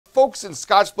folks in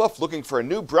Scottsbluff looking for a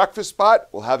new breakfast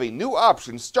spot will have a new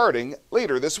option starting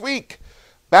later this week.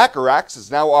 Backaracks is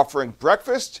now offering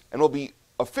breakfast and will be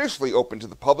officially open to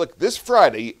the public this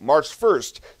Friday, March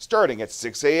 1st, starting at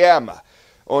 6 a.m.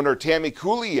 Owner Tammy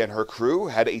Cooley and her crew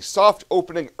had a soft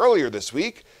opening earlier this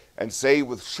week and say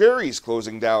with Sherry's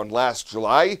closing down last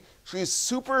July, she's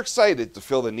super excited to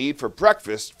fill the need for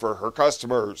breakfast for her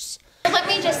customers. Let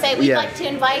me just say, we'd like to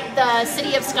invite the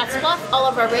City of Scottsbluff, all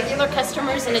of our regular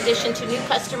customers, in addition to new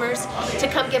customers, to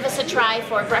come give us a try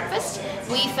for breakfast.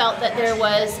 We felt that there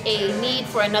was a need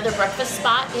for another breakfast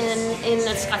spot in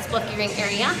the Scottsbluff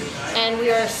area, and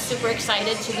we are super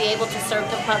excited to be able to serve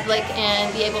the public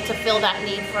and be able to fill that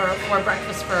need for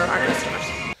breakfast for our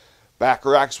customers.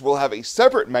 Backaracks will have a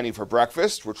separate menu for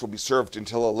breakfast, which will be served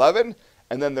until 11,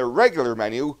 and then their regular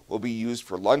menu will be used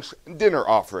for lunch and dinner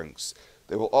offerings.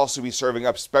 They will also be serving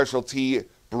up specialty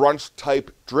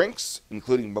brunch-type drinks,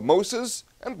 including mimosas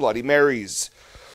and Bloody Marys.